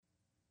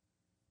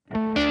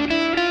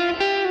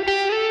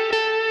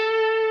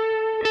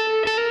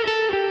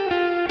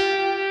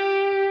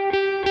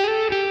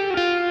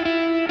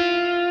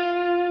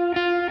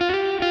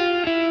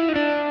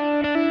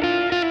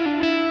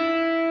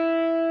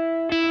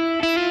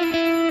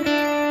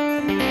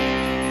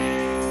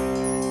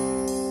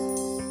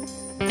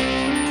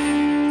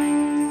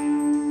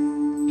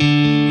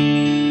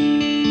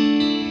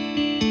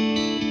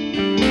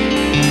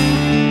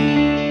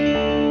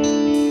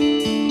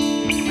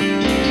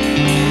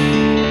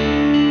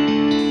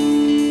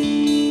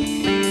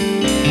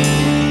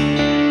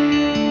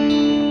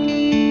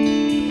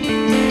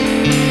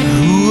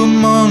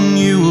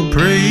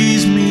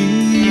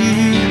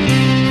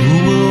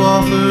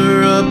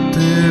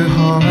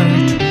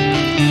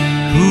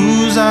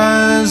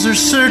are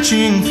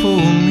searching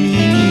for me,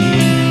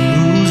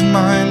 whose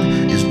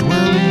mind is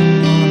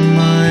dwelling on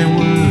my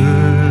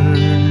word,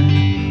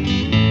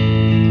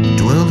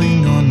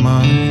 dwelling on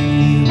my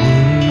word.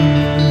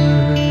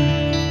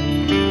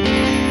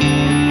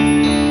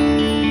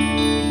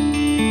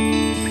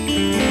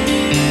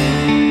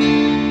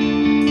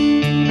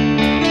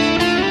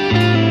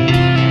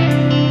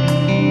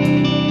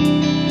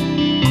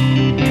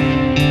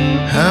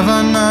 Have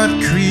I not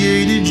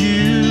created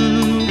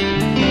you,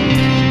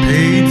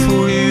 paid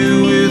for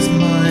you with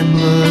my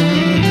blood?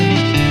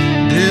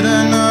 Did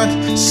I not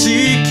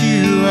seek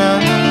you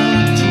out?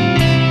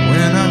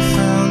 When I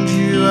found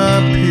you, I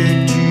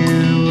picked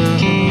you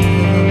up.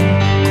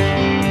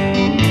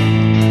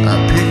 I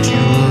picked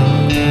you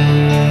up.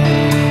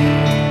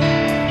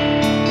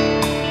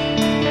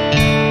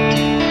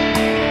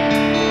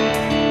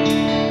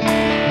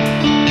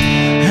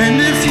 And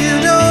if you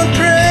don't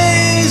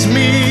praise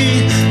me,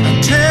 I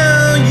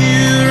tell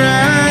you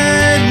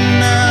right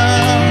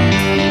now,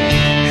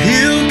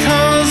 He'll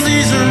cause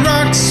these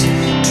rocks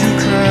to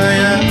cry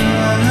out.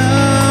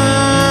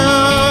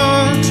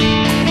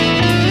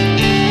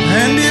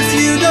 And if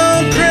you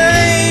don't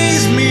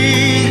praise me,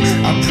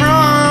 I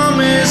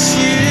promise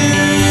you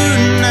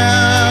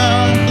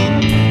now,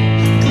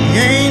 the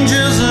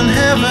angels in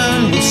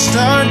heaven will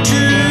start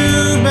to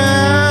bow.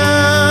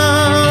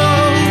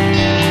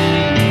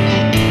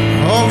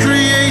 All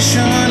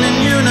creation in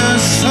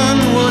unison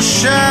will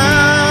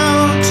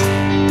shout,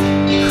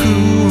 who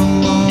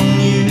among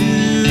you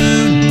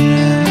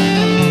now?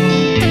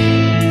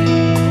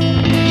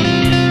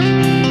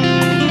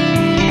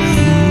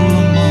 Who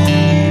among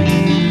you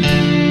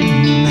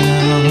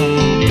now?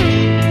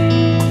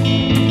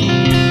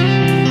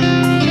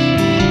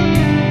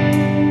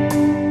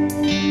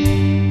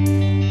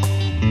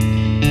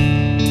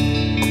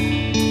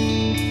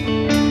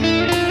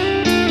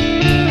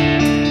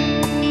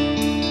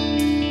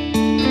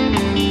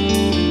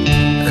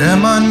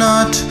 Am I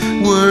not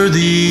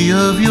worthy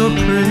of your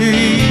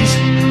praise?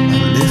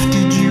 I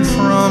lifted you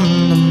from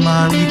the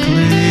miry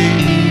clay.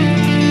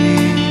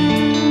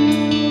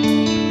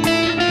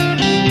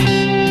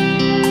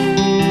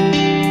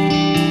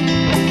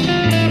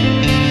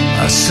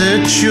 I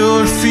set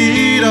your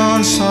feet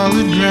on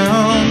solid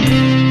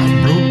ground.